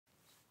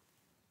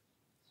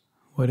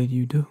What did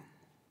you do?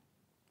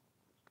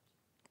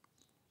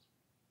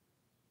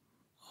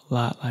 A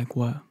lot like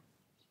what?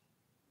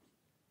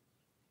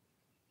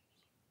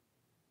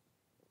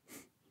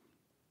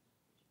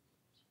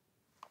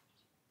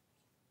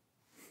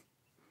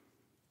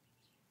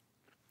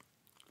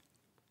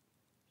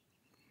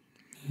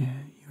 Yeah,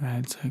 you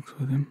had sex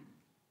with him.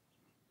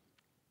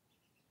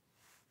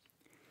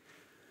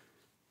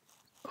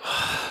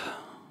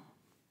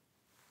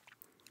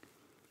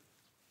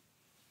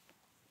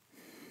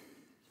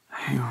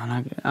 Hang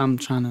on, I'm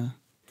trying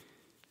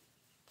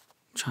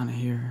to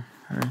hear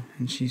her,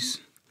 and she's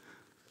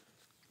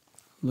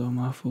a little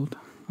muffled.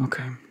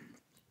 Okay,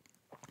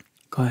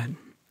 go ahead.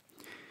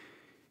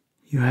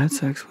 You had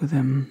sex with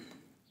him.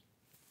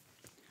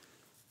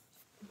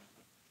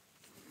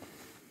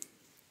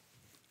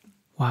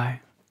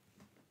 Why?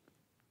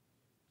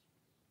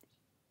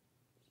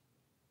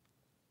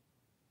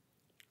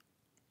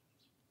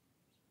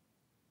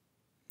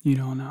 You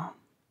don't know.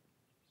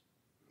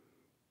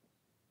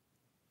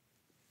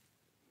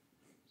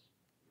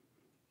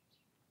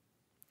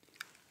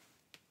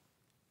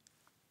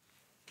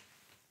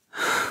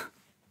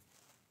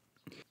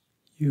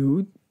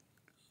 You,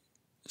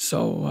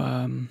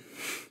 so,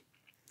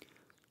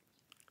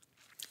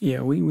 yeah,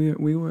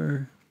 we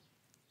were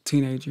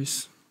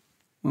teenagers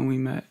when we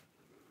met.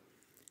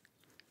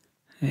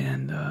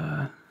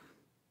 And,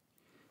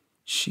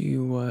 she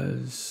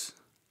was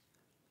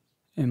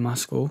in my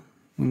school.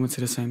 We went to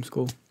the same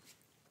school.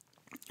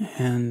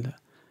 And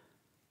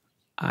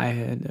I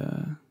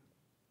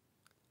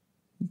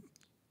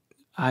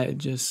had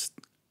just,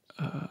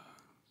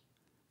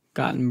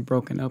 gotten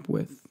broken up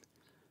with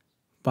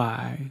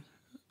by,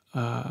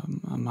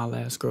 my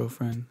last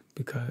girlfriend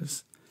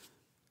because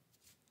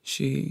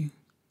she,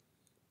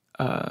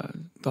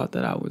 thought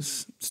that I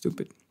was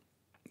stupid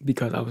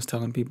because I was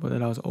telling people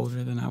that I was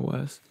older than I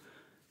was.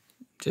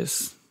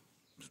 Just,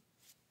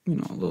 a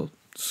little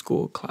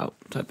school clout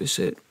type of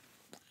shit.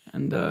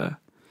 And then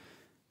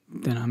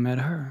I met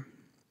her.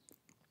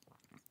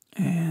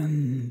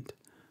 And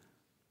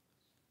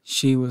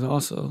she was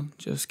also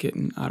just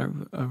getting out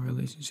of a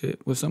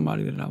relationship with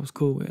somebody that I was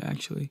cool with,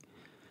 actually.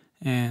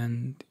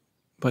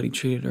 But he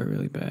treated her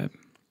really bad.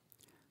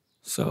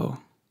 So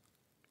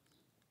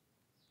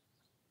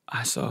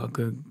I saw a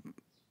good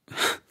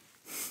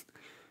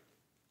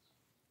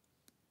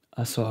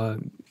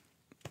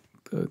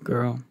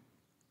girl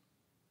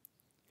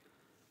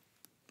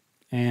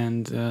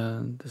and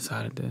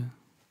decided to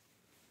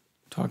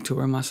talk to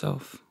her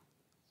myself.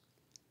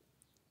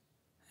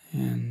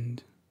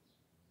 And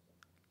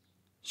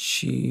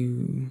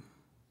she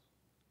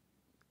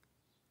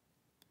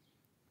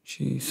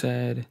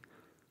said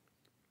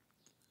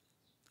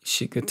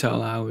she could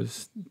tell I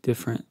was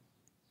different,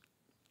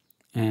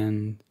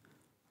 and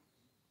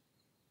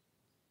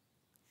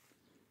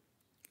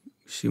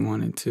she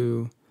wanted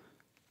to,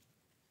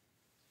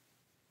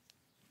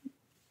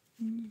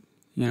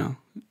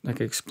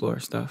 explore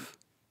stuff.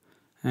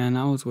 And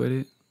I was with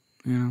it,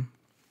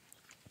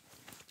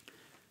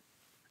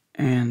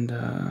 And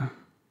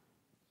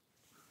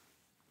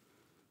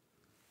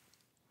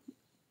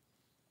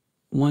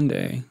one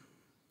day,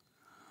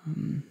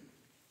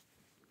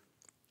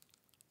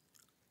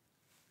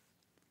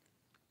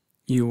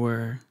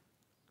 you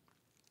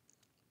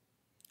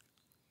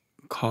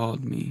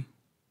called me.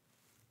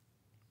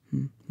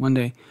 One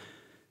day,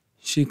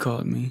 she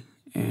called me,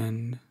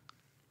 and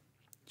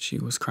she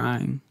was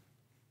crying.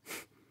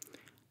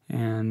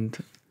 And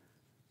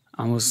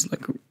I was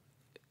like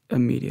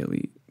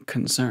immediately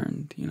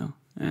concerned,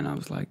 and I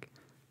was like,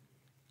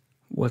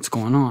 what's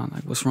going on?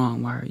 Like, what's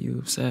wrong? Why are you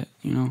upset?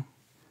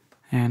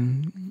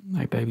 And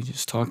like, baby,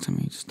 just talk to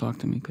me,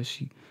 because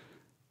she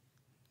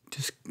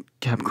just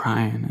kept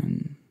crying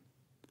and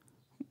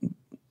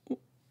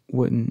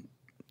wouldn't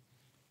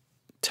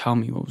tell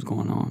me what was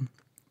going on.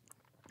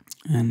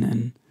 And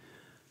then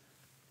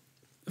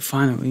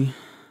finally,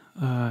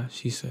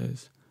 she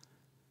says,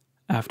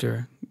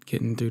 after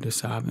getting through the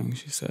sobbing,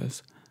 she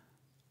says,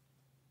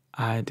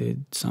 I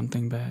did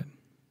something bad.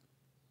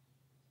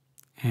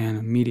 And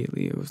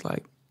immediately it was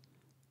like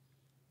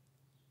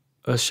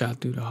a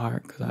shot through the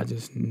heart, because I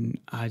just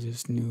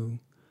knew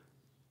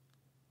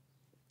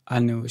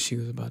what she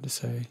was about to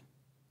say.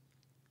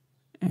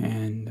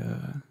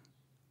 And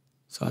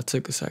so I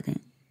took a second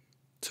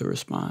to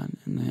respond,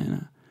 and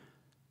then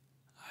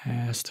I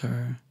asked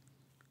her,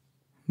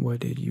 what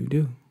did you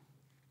do?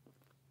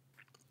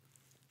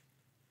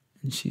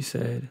 And she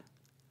said,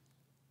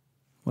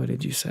 what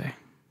did you say?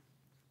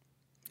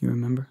 You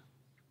remember?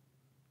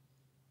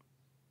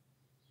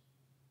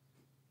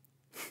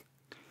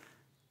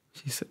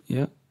 She said,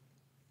 yep.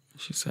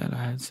 She said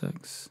I had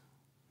sex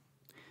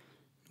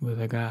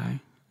with a guy,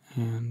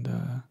 and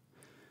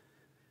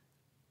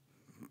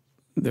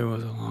there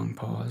was a long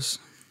pause,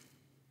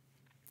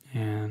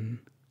 and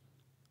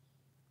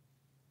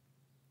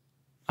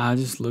I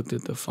just looked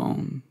at the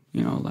phone,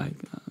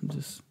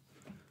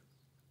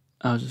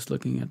 I was just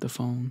looking at the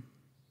phone,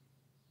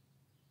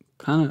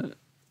 kind of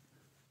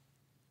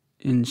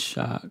in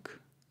shock.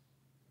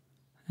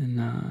 And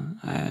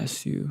I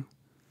asked you,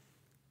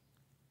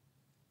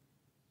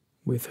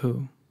 with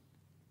who?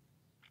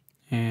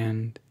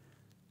 And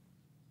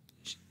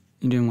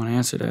you didn't want to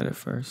answer that at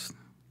first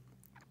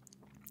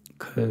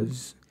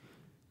because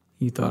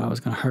you thought I was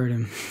going to hurt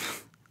him.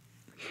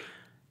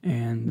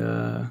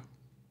 And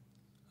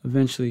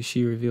eventually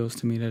she reveals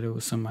to me that it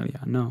was somebody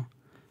I know,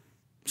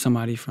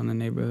 somebody from the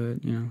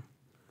neighborhood, you know.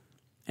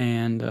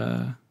 And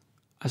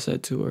I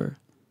said to her,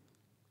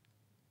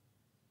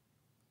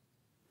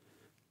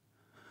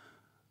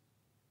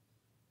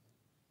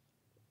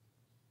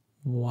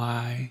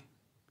 why?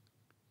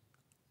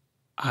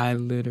 I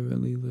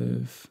literally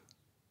live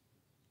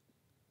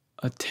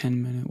a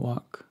 10-minute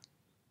walk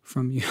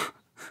from you.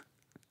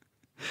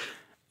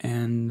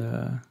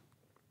 And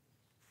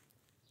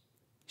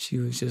she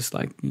was just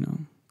like, you know,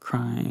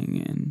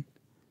 crying and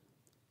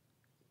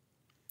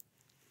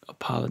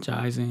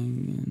apologizing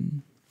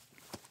and,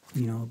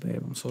 you know,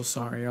 babe, I'm so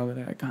sorry, all of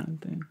that kind of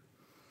thing.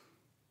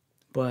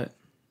 But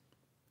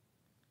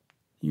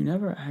you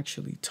never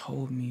actually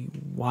told me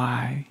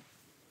why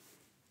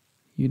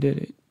you did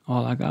it.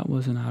 All I got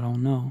was an I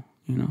don't know,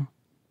 you know.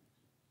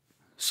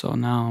 So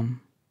now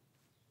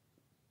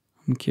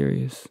I'm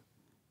curious.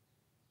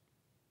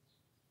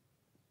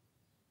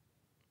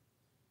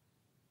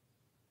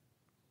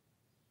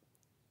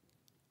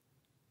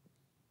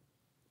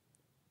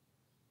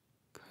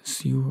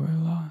 Because you were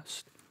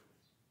lost.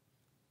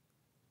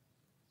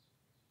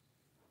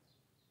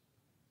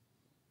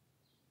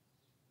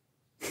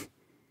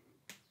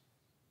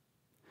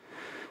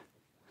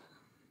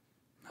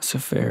 That's a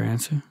fair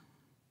answer.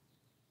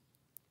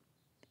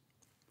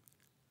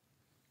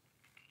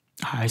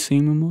 I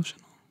seem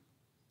emotional.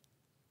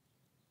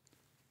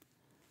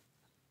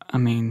 I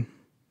mean,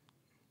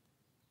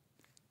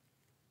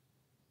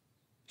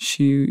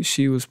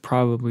 she was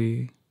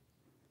probably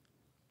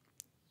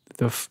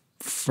the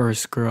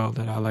first girl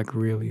that I like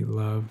really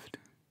loved.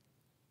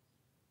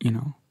 You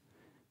know,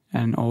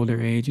 at an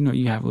older age, you know,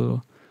 you have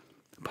little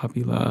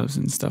puppy loves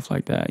and stuff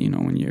like that, you know,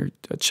 when you're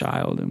a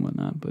child and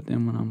whatnot. But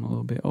then when I'm a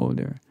little bit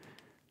older,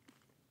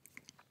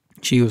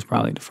 she was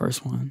probably the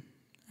first one.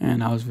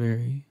 And I was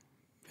very,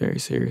 very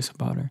serious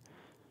about her.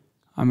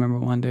 I remember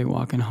one day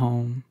walking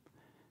home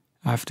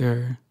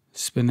after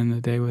spending the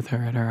day with her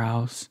at her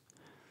house.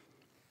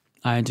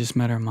 I had just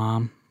met her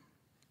mom,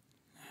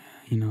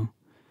 you know,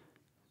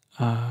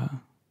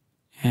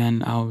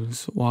 and I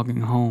was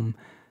walking home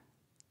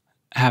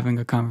having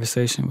a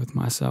conversation with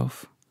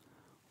myself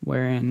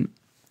wherein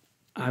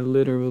I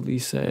literally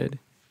said,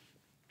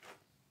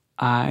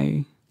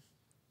 I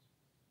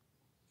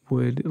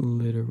would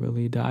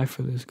literally die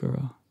for this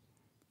girl.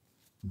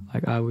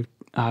 Like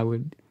I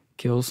would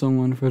kill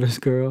someone for this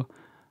girl.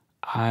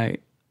 I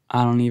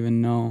don't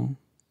even know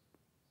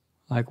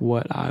like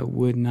what I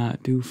would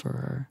not do for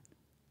her.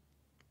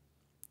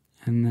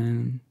 And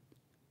then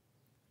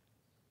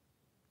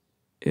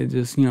it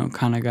just, you know,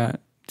 kind of got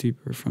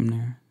deeper from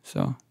there.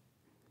 So,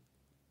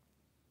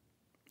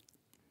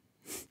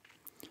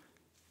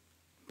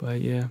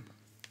 but yeah.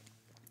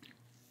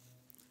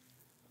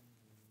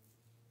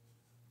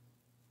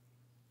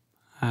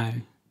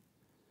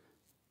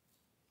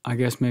 I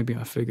guess maybe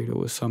I figured it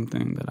was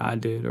something that I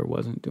did or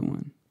wasn't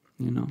doing,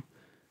 you know,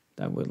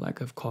 that would like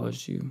have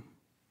caused you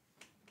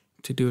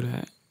to do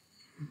that.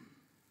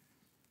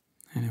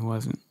 And it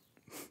wasn't.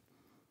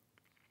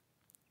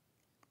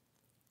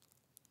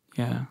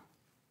 Yeah.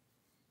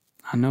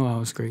 I know I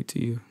was great to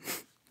you.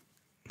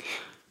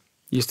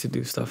 Used to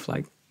do stuff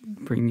like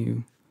bring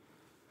you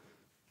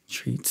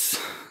treats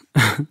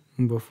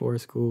before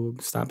school,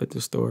 stop at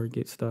the store,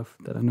 get stuff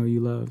that I know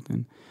you loved,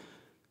 and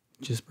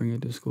just bring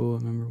it to school. I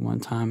remember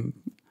one time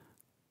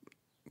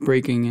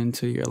breaking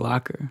into your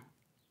locker.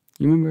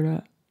 You remember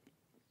that?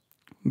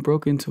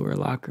 Broke into her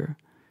locker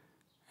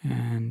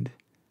and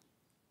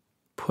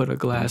put a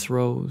glass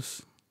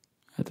rose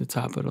at the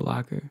top of the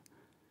locker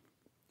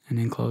and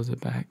then closed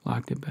it back,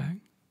 locked it back.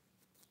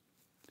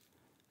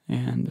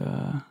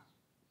 And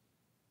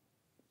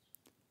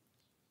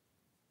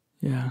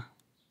yeah.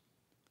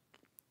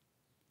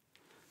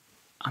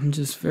 I'm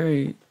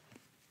very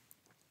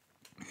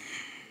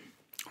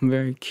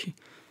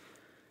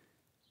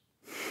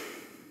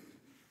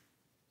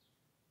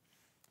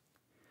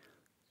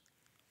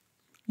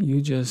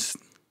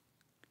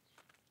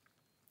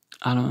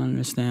I don't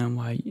understand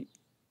why,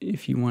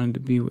 if you wanted to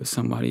be with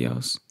somebody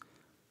else,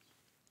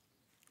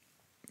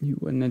 you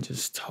wouldn't have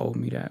just told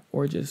me that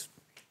or just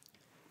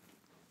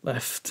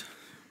left,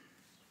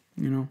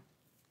 you know?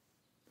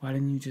 Why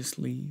didn't you just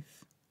leave?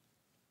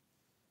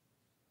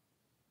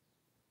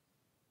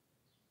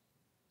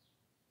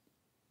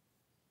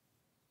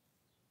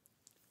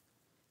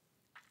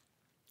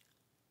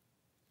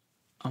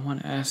 I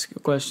want to ask you a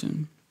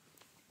question.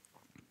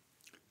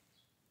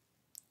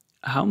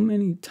 How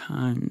many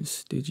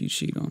times did you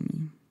cheat on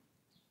me?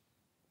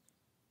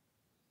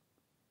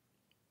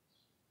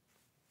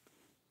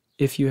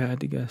 If you had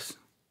to guess.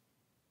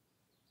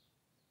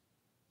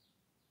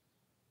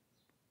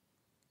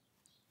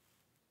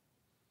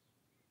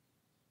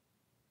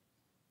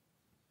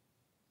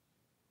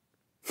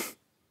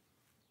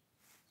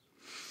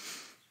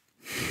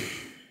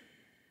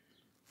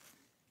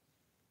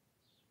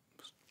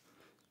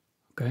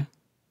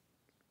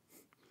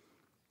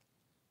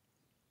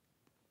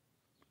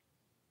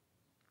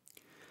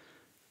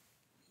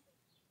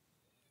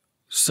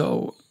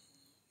 So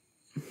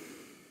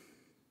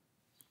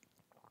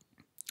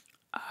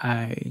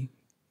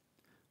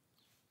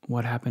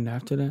what happened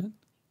after that?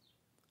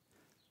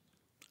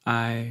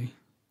 I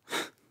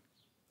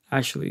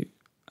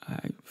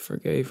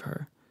forgave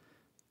her.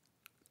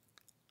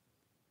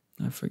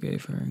 I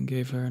forgave her and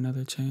gave her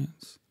another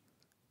chance.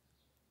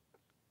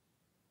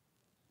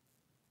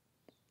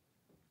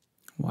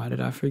 Why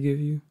did I forgive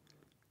you?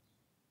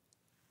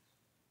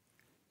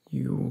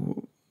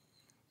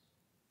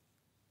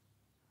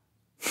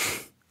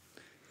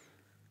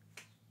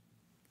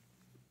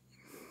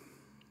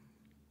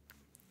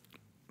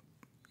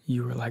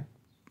 You were like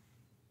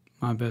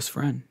my best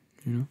friend,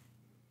 you know?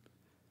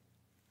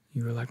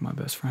 You were like my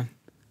best friend.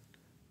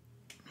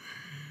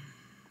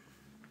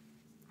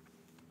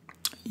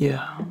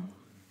 Yeah.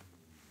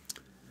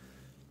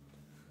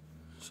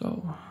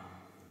 So,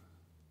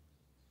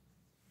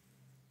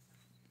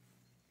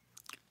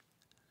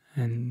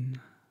 and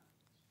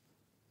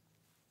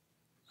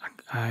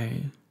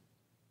I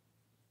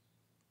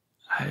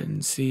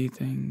didn't see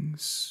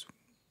things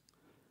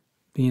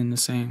being the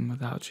same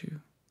without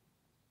you.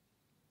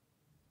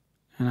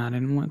 And I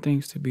didn't want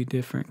things to be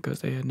different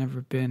because they had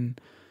never been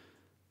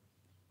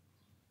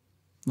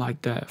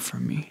like that for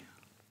me,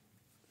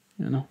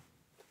 you know?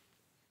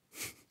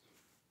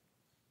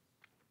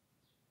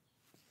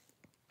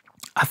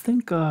 I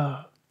think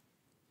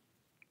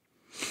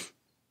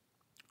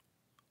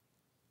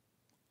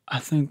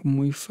when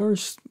we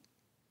first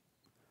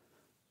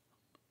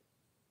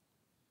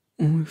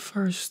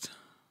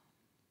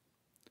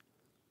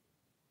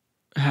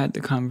had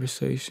the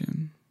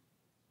conversation,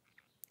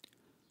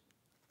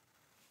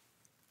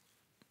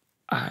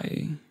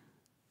 I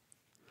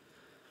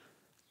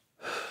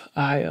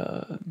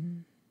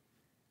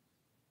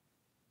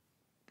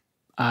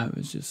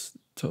was just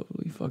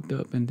totally fucked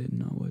up and didn't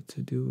know what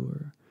to do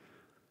or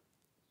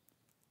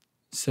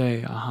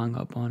say. I hung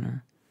up on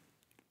her,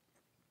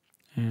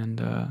 and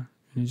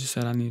he just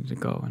said I needed to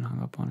go and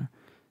hung up on her.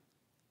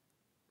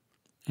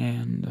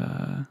 And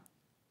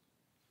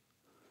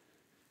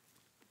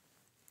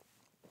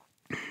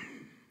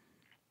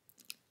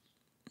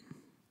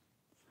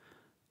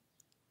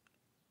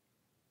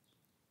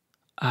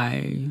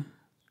I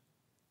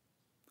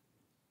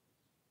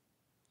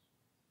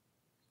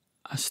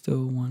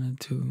still wanted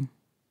to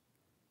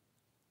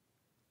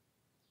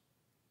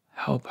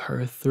help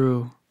her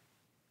through.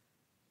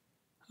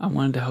 I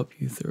wanted to help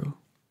you through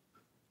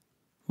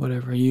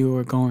whatever you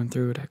were going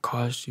through that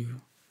caused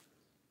you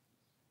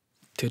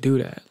to do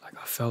that. Like,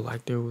 I felt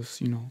like there was,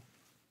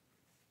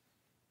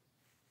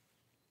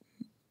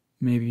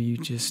 maybe you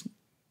just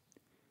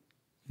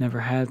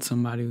never had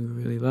somebody who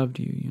really loved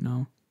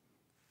you,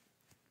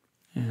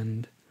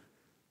 and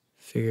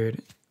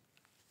figured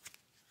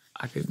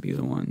I could be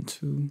the one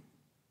to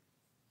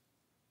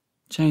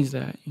change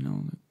that,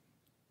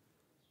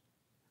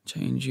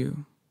 change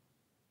you.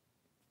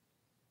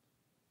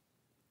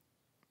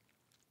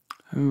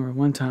 I remember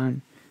one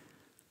time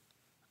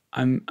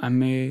I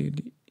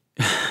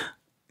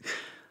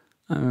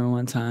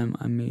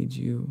made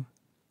you,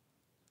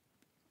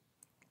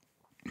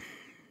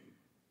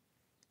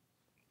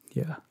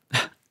 yeah.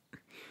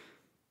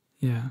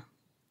 Yeah,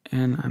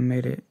 and I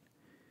made it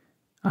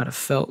out of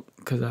felt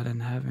because I didn't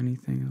have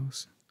anything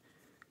else.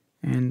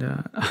 And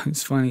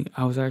it's funny,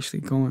 I was actually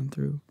going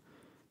through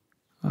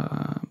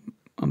a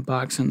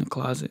box in the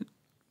closet,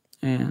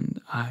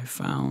 and I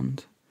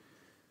found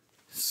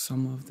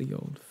some of the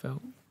old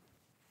felt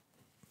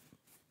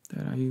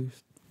that I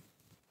used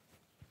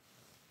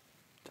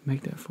to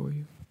make that for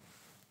you.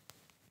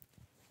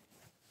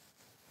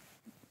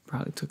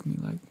 Probably took me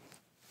like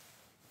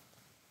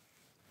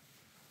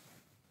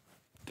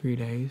 3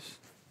 days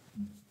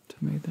to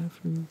make that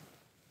for you.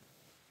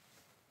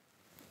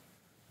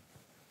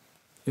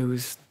 It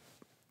was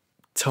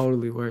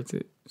totally worth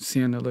it,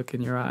 seeing the look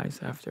in your eyes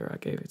after I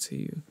gave it to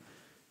you.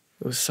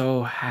 It was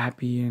so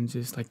happy and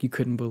just like you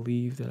couldn't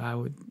believe that I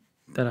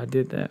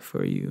did that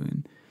for you,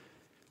 and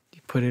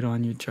you put it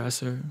on your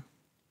dresser.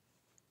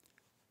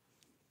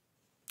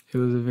 It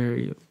was a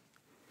very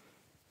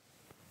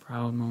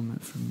proud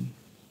moment for me.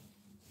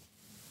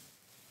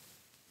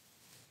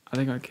 I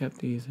think I kept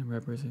these in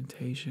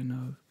representation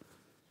of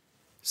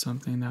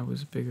something that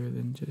was bigger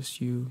than just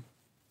you,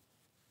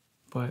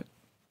 but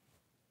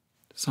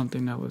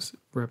something that was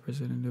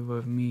representative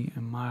of me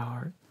and my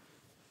heart,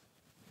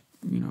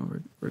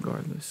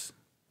 regardless.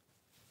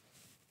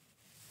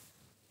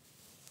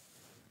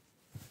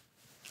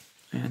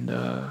 And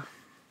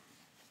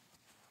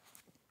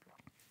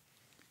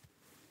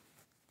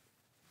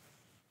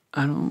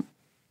I don't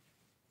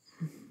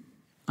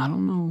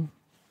know.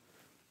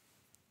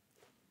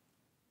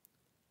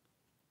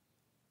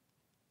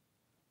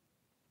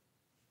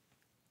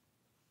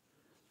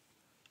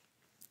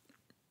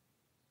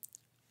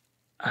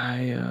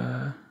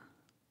 I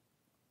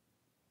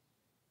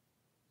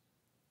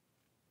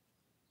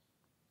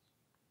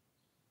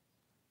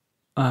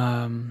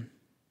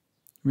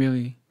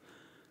really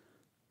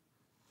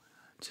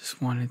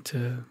just wanted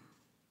to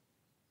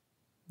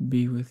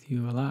be with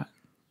you a lot.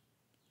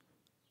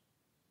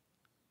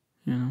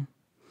 you know?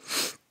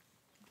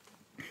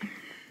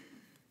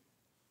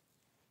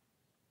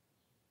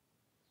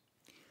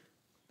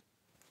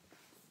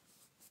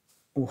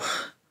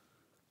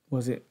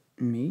 Was it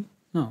me?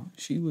 No,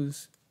 she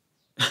was...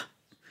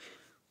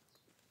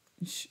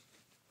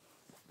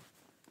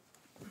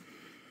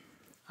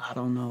 I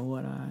don't know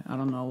what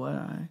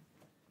I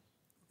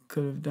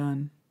could have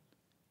done,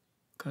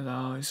 because I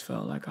always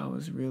felt like I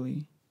was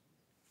really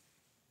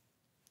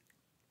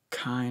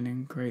kind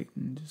and great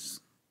and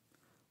just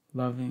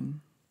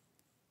loving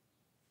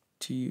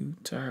to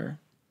her,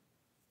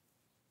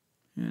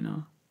 you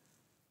know?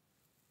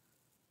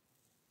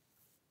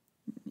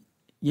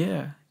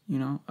 Yeah, you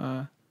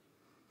know,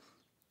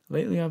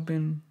 lately I've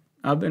been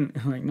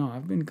like, no,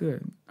 I've been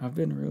good. I've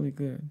been really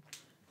good.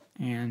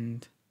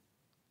 And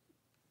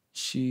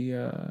she,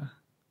 I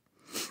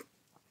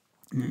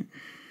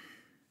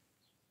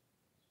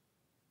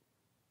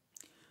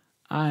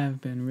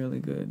have been really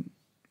good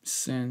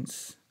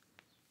since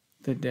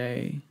the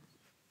day,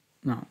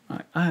 no,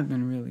 I have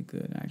been really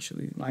good,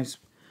 actually.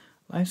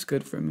 Life's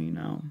good for me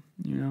now,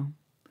 you know?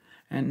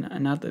 And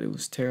not that it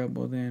was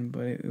terrible then,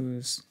 but it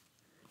was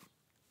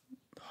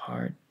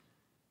hard,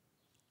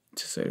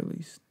 to say the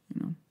least,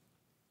 you know?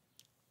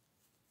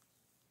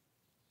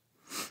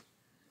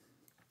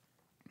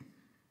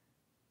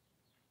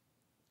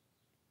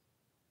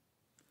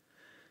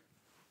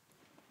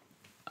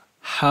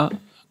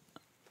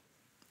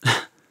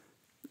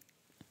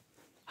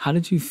 How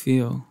did you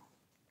feel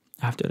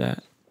after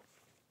that?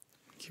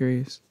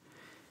 Curious.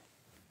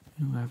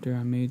 You know, after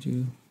I made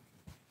you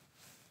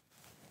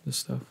this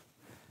stuff,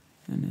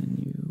 and then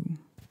you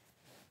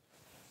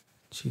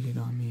cheated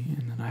on me,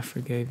 and then I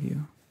forgave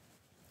you.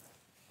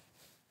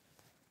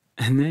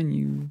 And then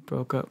you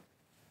broke up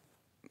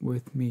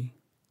with me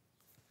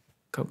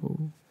a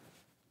couple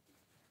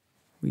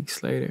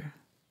weeks later.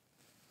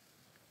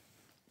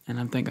 And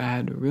I think I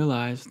had to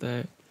realize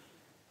that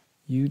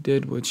you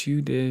did what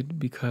you did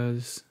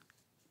because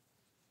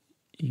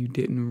you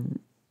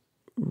didn't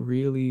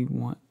really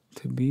want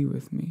to be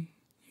with me,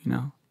 you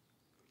know?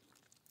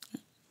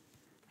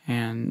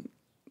 And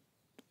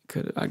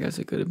I guess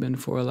it could have been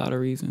for a lot of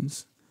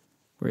reasons.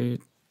 We're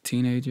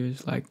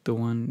teenagers, like the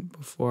one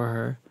before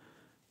her,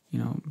 you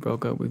know,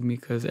 broke up with me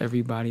because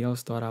everybody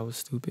else thought I was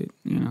stupid,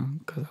 you know,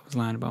 because I was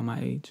lying about my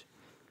age.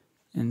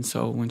 And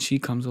so when she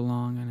comes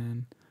along and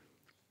then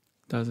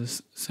does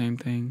the same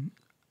thing,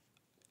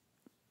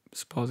 I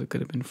suppose it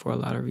could have been for a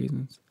lot of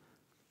reasons.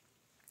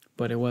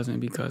 But it wasn't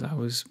because I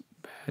was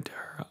bad to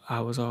her. I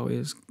was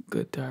always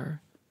good to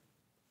her.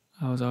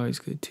 I was always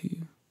good to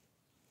you.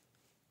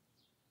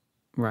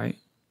 Right?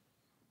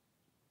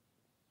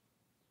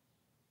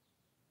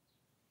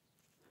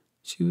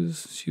 She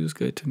was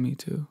good to me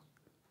too.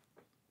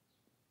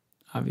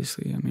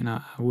 Obviously, I mean,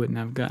 I wouldn't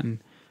have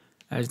gotten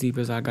as deep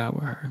as I got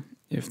with her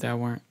if that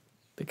weren't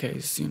the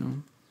case, you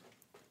know.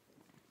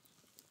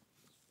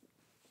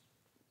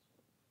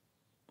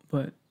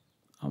 But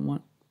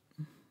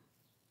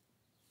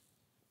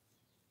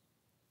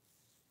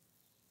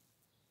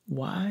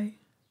why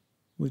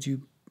would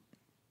you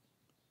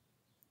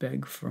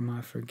beg for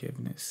my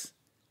forgiveness?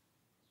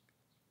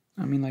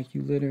 I mean, like,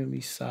 you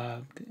literally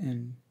sobbed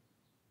and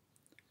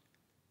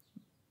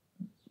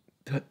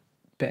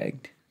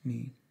begged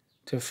me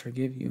to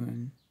forgive you,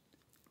 and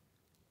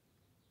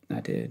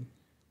I did,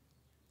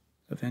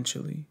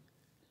 eventually.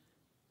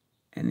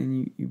 And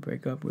then you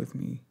break up with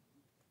me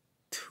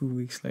 2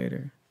 weeks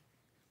later.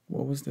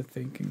 What was the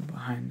thinking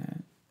behind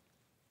that?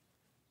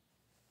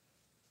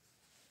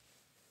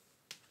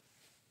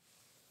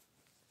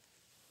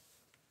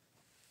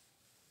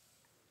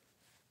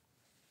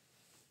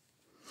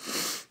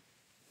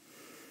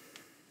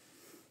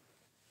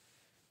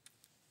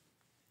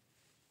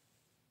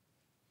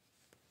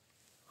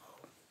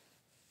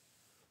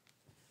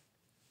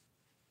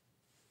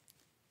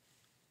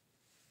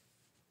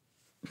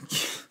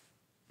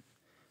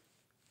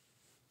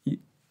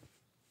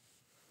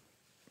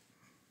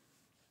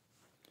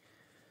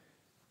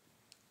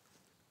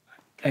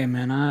 Hey,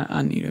 man,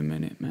 I need a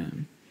minute,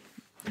 man.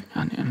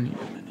 I need a minute.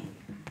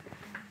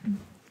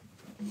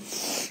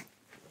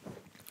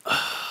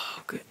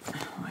 Oh, good.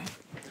 Wait.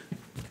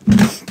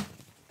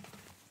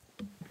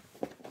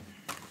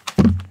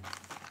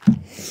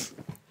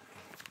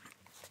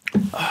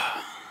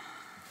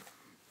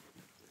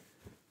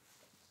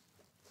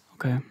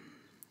 Okay.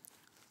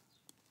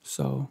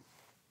 So,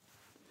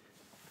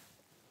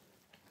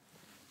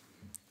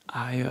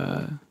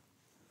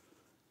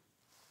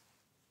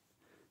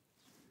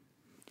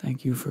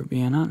 thank you for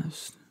being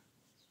honest.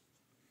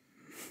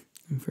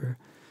 And for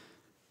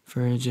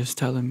just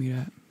telling me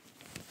that,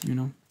 you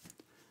know.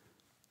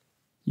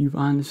 You've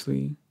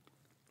honestly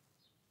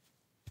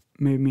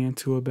made me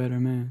into a better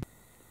man.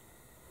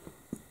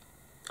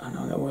 I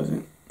know that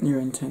wasn't your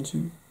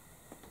intention.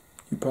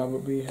 You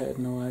probably had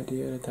no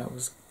idea that that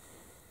was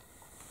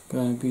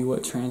gonna be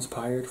what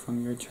transpired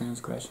from your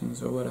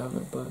transgressions or whatever,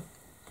 but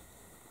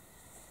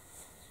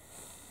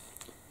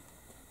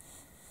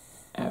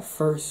at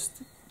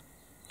first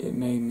it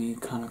made me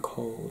kind of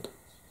cold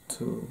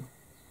to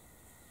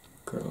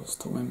girls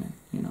to women,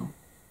 you know.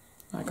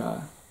 Like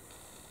I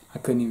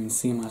couldn't even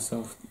see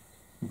myself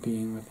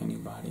being with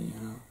anybody, you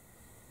know.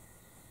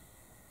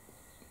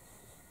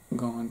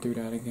 Going through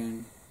that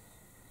again.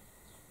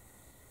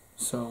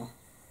 So,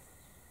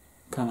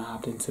 kind of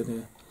hopped into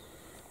the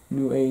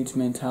new age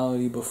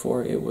mentality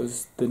before it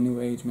was the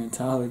new age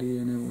mentality,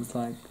 and it was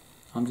like,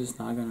 I'm just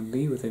not gonna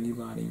be with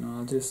anybody, you know.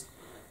 I'll just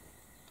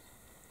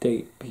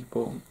date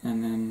people,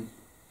 and then,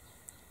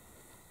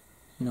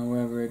 you know,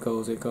 wherever it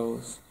goes, it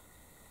goes.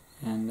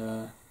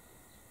 And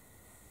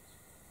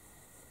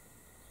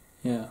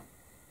yeah,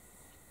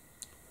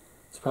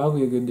 it's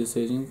probably a good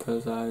decision,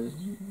 because I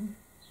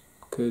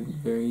could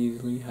very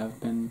easily have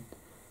been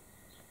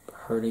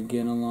hurt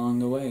again along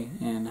the way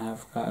and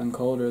have gotten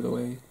colder the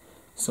way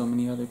so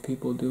many other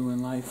people do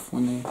in life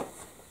when they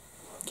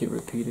get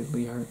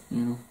repeatedly hurt,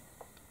 you know.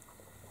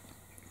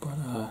 But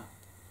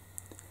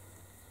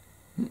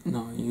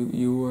no,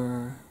 you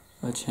were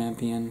a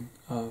champion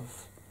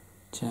of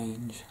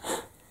change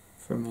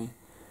for me.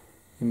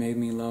 You made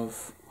me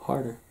love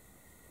harder,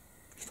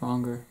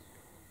 stronger,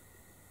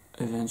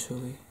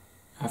 eventually,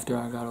 after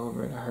I got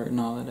over the hurt and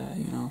all of that,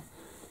 you know.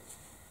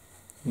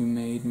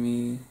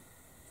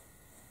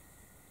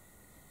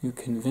 You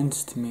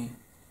convinced me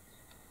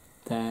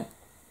that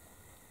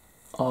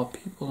all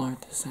people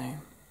aren't the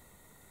same.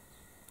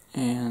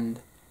 And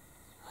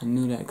I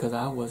knew that because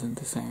I wasn't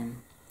the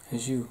same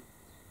as you.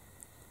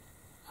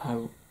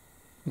 I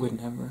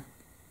would never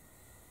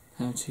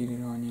have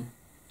cheated on you.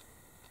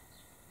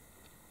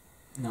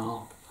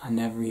 No, I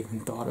never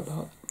even thought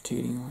about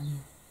cheating on you.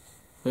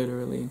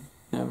 Literally,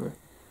 never.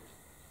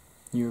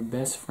 Your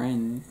best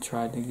friend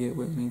tried to get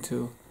with me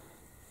too.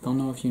 Don't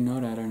know if you know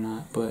that or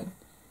not, but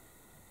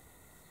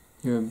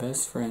your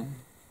best friend.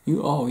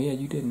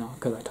 You did know,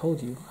 because I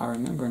told you. I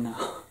remember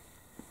now.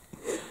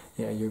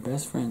 Yeah, your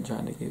best friend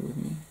tried to get with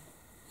me,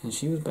 and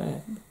she was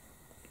bad.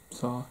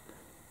 So,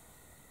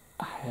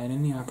 I had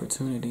any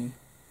opportunity,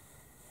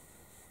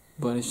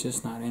 but it's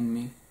just not in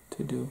me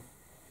to do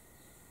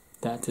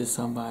that to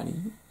somebody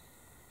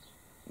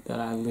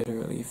that I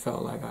literally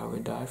felt like I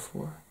would die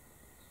for.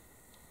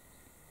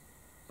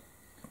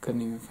 I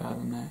couldn't even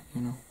fathom that,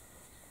 you know.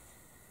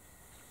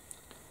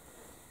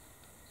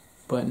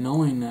 But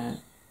knowing that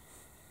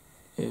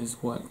is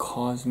what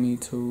caused me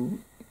to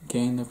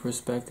gain the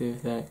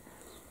perspective that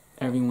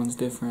everyone's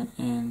different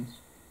and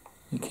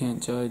you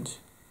can't judge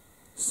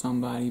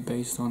somebody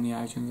based on the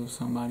actions of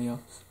somebody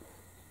else,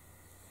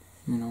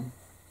 you know.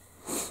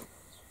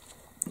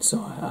 So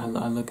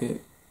I look at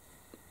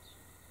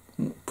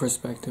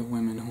prospective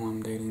women who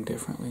I'm dating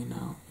differently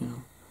now, you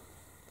know.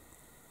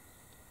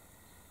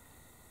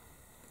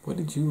 What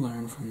did you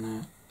learn from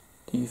that?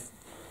 Do you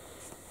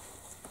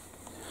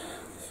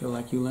feel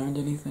like you learned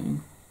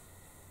anything?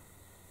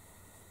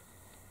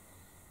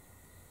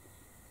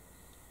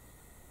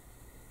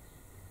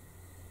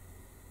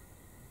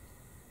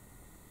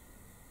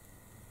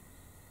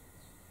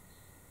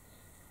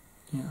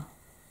 Yeah.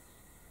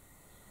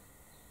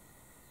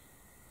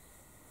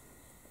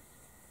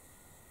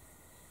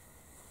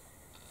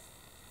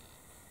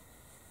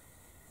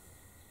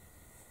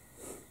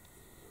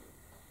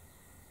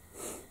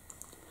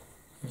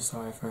 You're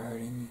sorry for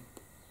hurting me.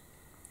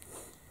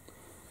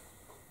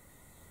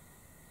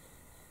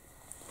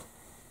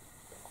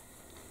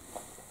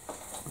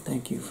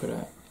 Thank you for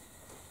that.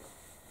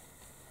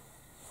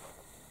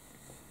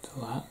 It's a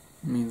lot.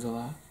 It means a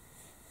lot.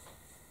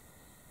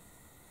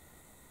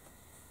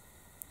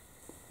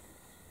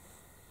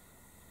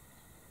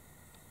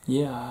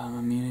 Yeah, I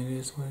mean, it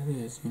is what it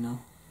is, you know.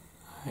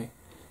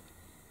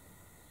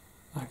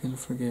 I can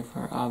forgive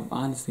her. I've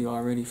honestly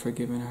already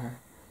forgiven her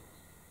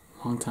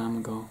a long time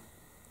ago,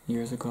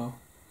 years ago.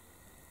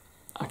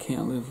 I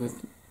can't live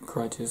with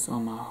grudges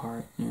on my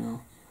heart, you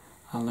know.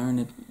 I learned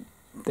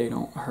that they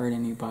don't hurt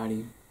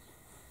anybody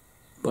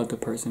but the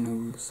person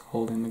who's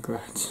holding the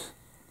grudge.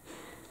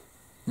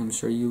 I'm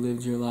sure you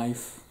lived your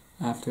life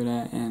after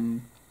that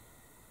and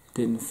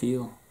didn't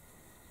feel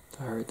the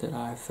hurt that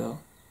I felt,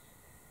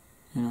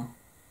 you know.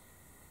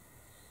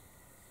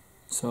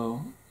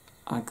 So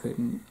I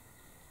couldn't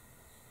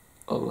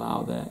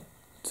allow that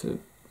to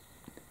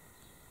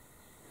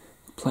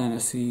plant a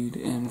seed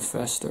and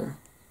fester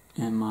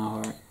in my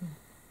heart.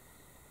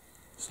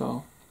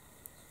 So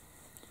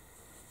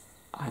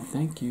I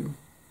thank you.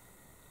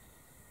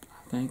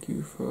 I thank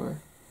you for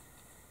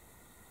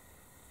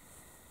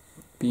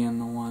being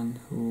the one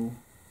who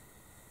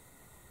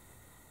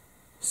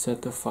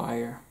set the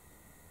fire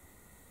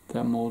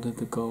that molded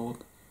the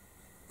gold.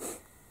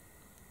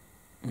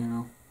 You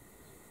know?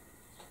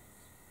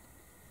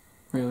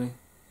 Really.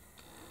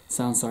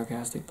 Sounds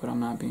sarcastic, but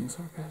I'm not being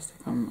sarcastic.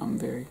 I'm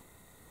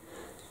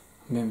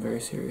being very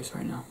serious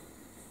right now.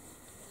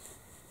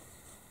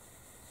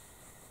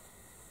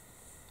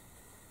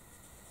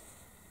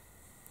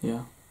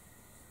 Yeah.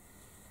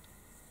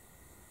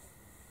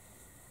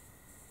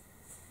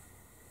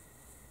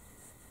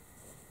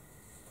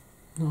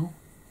 No.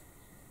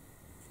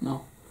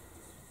 No.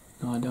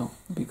 No, I don't.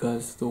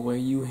 Because the way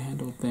you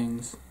handle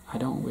things, I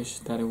don't wish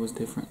that it was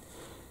different.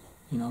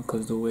 You know,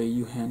 because the way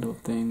you handled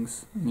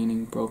things,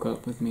 meaning broke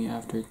up with me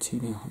after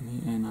cheating on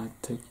me and I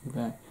took you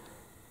back,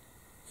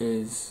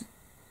 is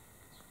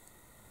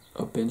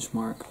a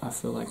benchmark, I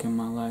feel like, in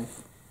my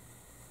life.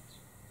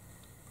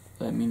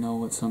 Let me know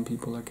what some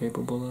people are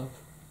capable of.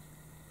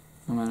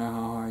 No matter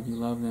how hard you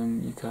love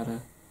them, you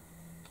gotta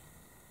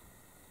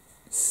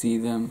see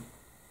them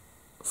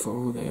for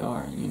who they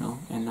are, you know,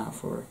 and not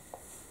for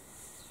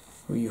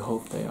who you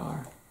hope they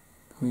are,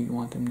 who you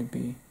want them to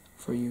be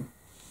for you,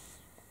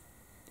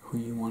 who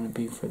you want to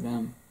be for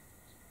them.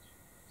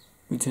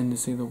 We tend to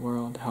see the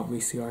world how we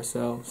see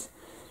ourselves,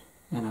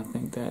 and I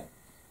think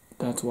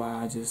that's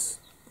why I just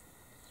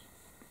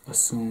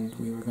assumed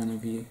we were going to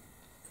be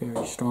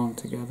very strong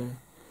together,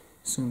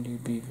 assumed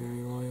you'd be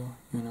very loyal,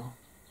 you know.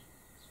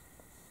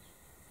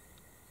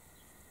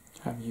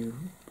 Have you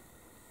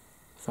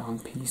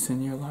found peace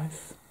in your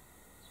life?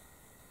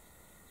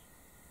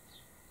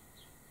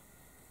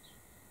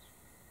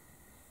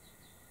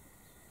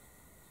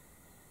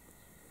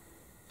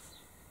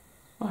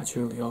 I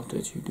truly hope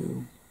that you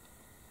do.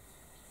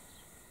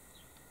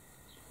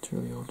 I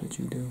truly hope that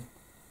you do.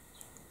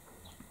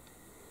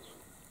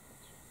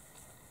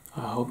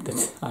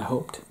 I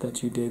hoped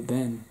that you did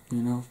then,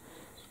 you know.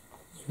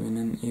 Even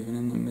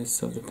in the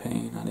midst of the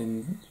pain,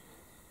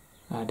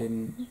 I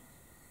didn't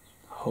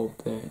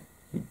hope that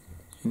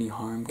any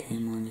harm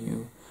came on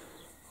you,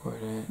 or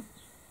that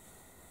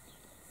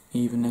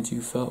even that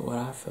you felt what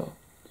I felt.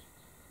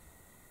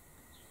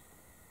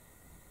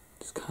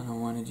 Just kind of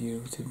wanted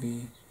you to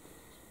be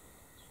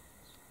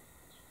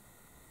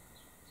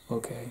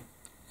okay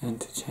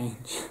and to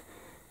change.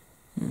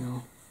 You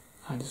know,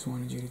 I just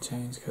wanted you to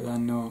change because I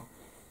know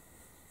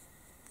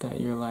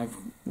that your life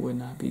would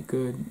not be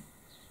good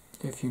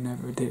if you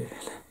never did.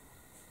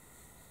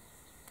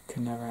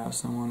 Could never have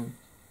someone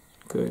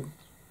good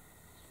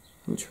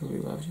who truly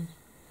loves you.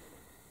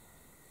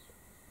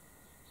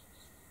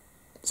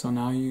 So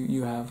now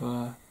you have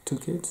 2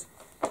 kids.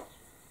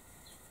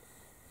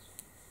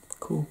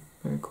 Cool,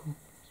 very cool.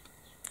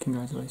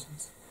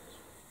 Congratulations.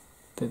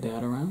 The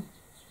dad around?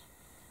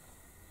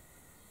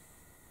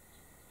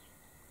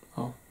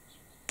 Oh.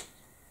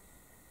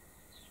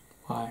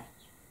 Why?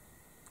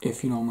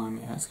 If you don't mind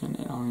me asking,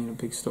 I don't need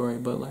a big story,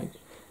 but like,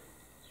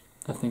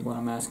 I think what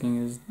I'm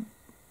asking is,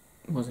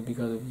 was it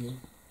because of you?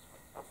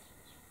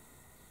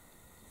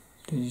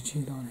 Did you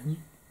cheat on him?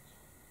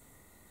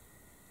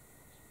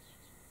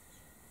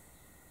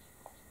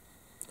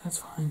 That's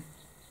fine.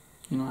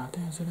 You don't have to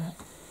answer that.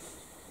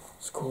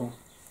 It's cool.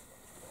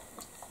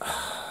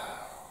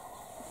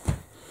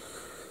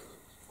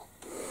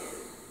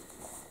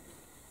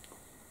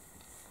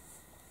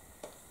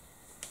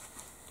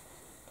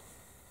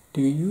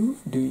 Do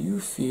you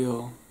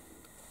feel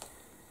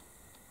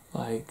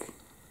like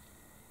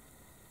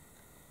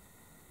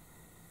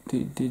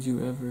did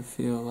you ever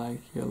feel like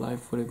your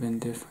life would have been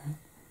different?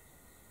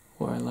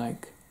 Or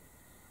like,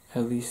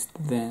 at least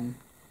then,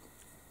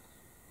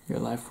 your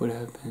life would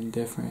have been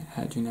different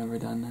had you never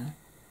done that?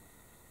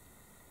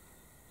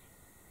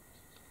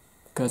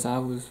 Because I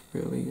was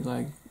really,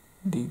 like,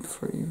 deep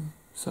for you.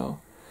 So,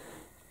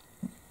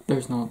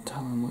 there's no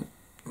telling what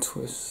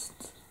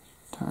twists,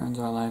 turns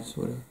our lives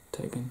would have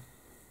taken.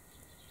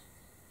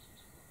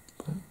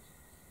 But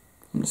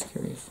I'm just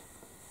curious.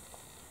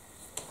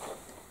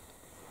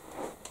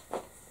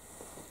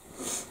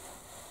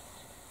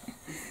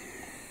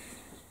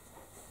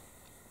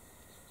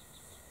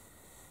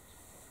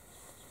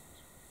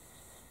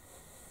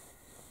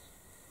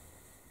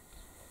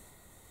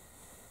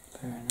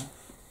 Fair enough.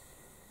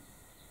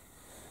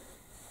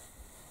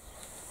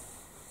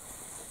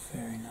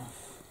 Fair enough.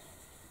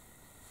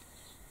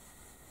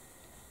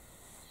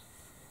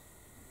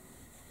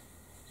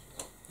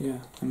 Yeah,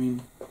 I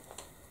mean,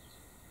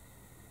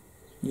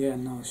 yeah,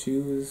 no, she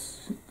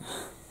was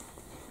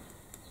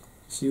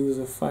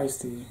a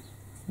feisty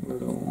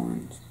little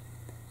one,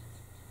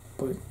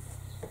 but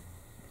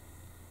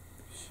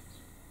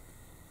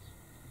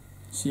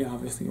she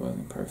obviously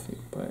wasn't perfect,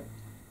 but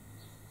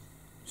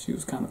she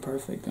was kind of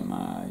perfect in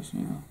my eyes,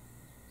 you know.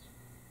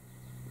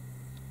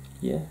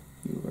 Yeah,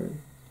 you were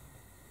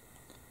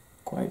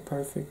quite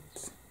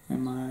perfect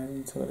in my eyes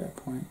until that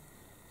point.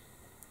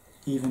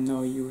 Even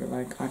though you were,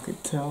 like, I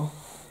could tell,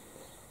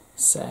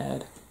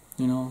 sad,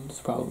 you know, it's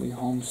probably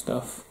home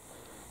stuff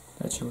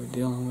that you were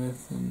dealing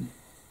with and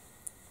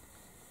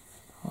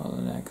all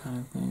of that kind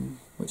of thing,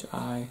 which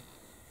I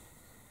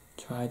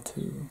tried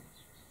to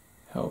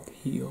help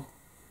heal,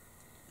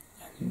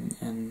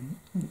 and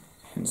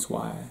hence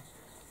why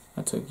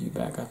I took you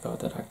back. I thought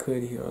that I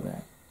could heal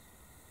that.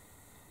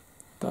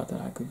 I thought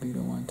that I could be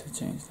the one to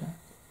change that.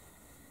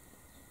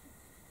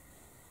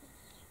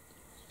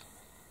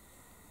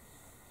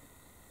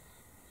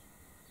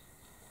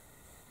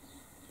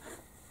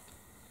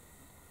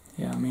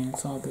 Yeah, I mean,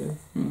 it's all good.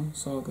 You know,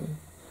 it's all good.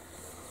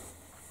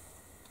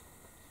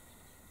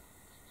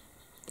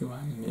 Do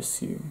I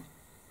miss you?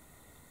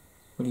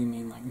 What do you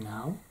mean, like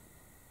now?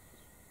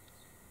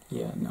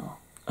 Yeah, no.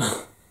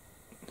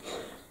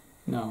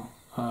 No.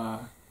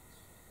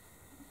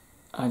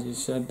 I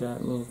just shed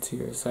that little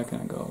tear a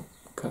second ago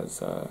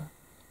because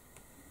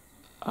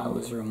I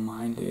was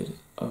reminded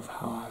of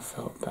how I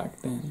felt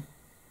back then,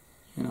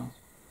 you know.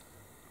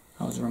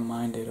 I was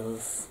reminded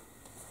of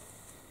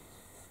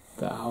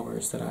the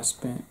hours that I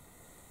spent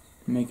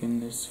making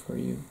this for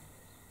you,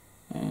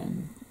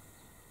 and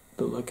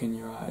the look in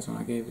your eyes when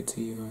I gave it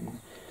to you, and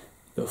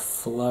the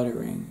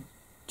fluttering,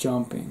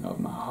 jumping of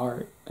my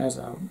heart as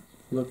I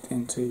looked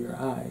into your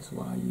eyes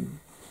while you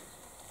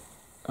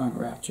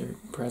unwrapped your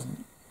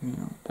present. You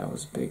know, that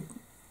was big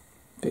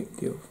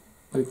deal,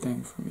 big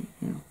thing for me,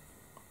 you know.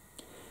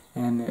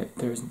 And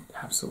there's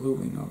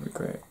absolutely no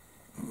regret.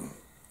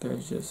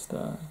 There's just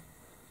the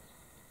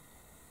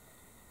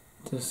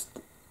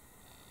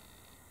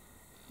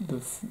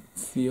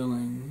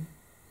feeling,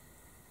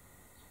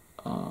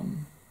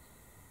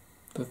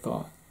 the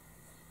thought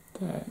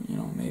that, you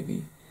know,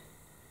 maybe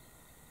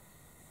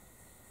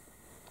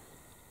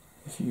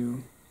if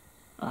you,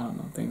 I don't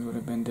know, things would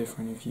have been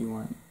different if you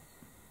weren't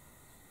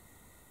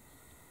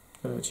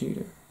a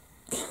cheater.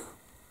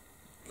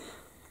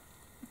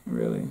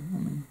 Really, I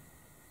mean.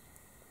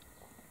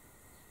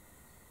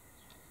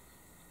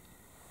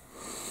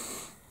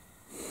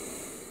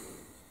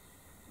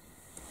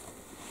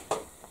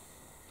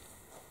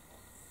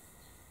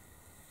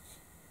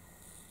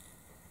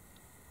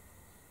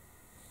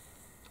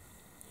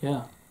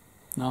 Yeah,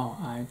 no,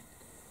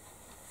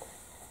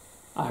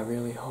 I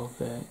really hope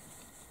that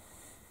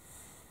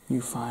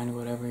you find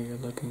whatever you're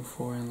looking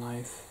for in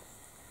life,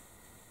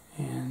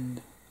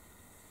 and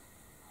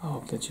I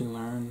hope that you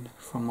learned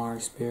from our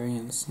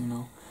experience, you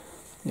know.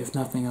 If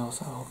nothing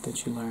else, I hope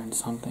that you learned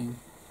something,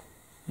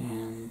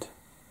 and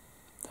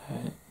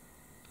that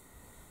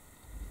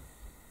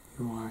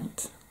you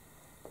aren't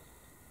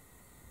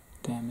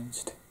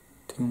damaged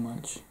too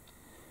much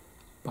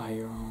by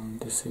your own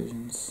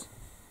decisions,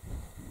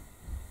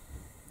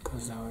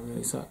 because that would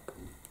really suck.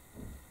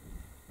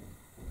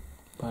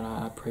 But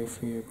I pray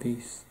for your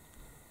peace.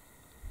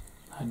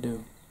 I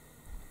do.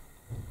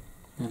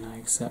 And I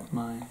accept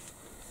mine.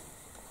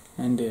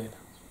 And did.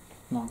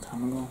 A long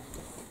time ago.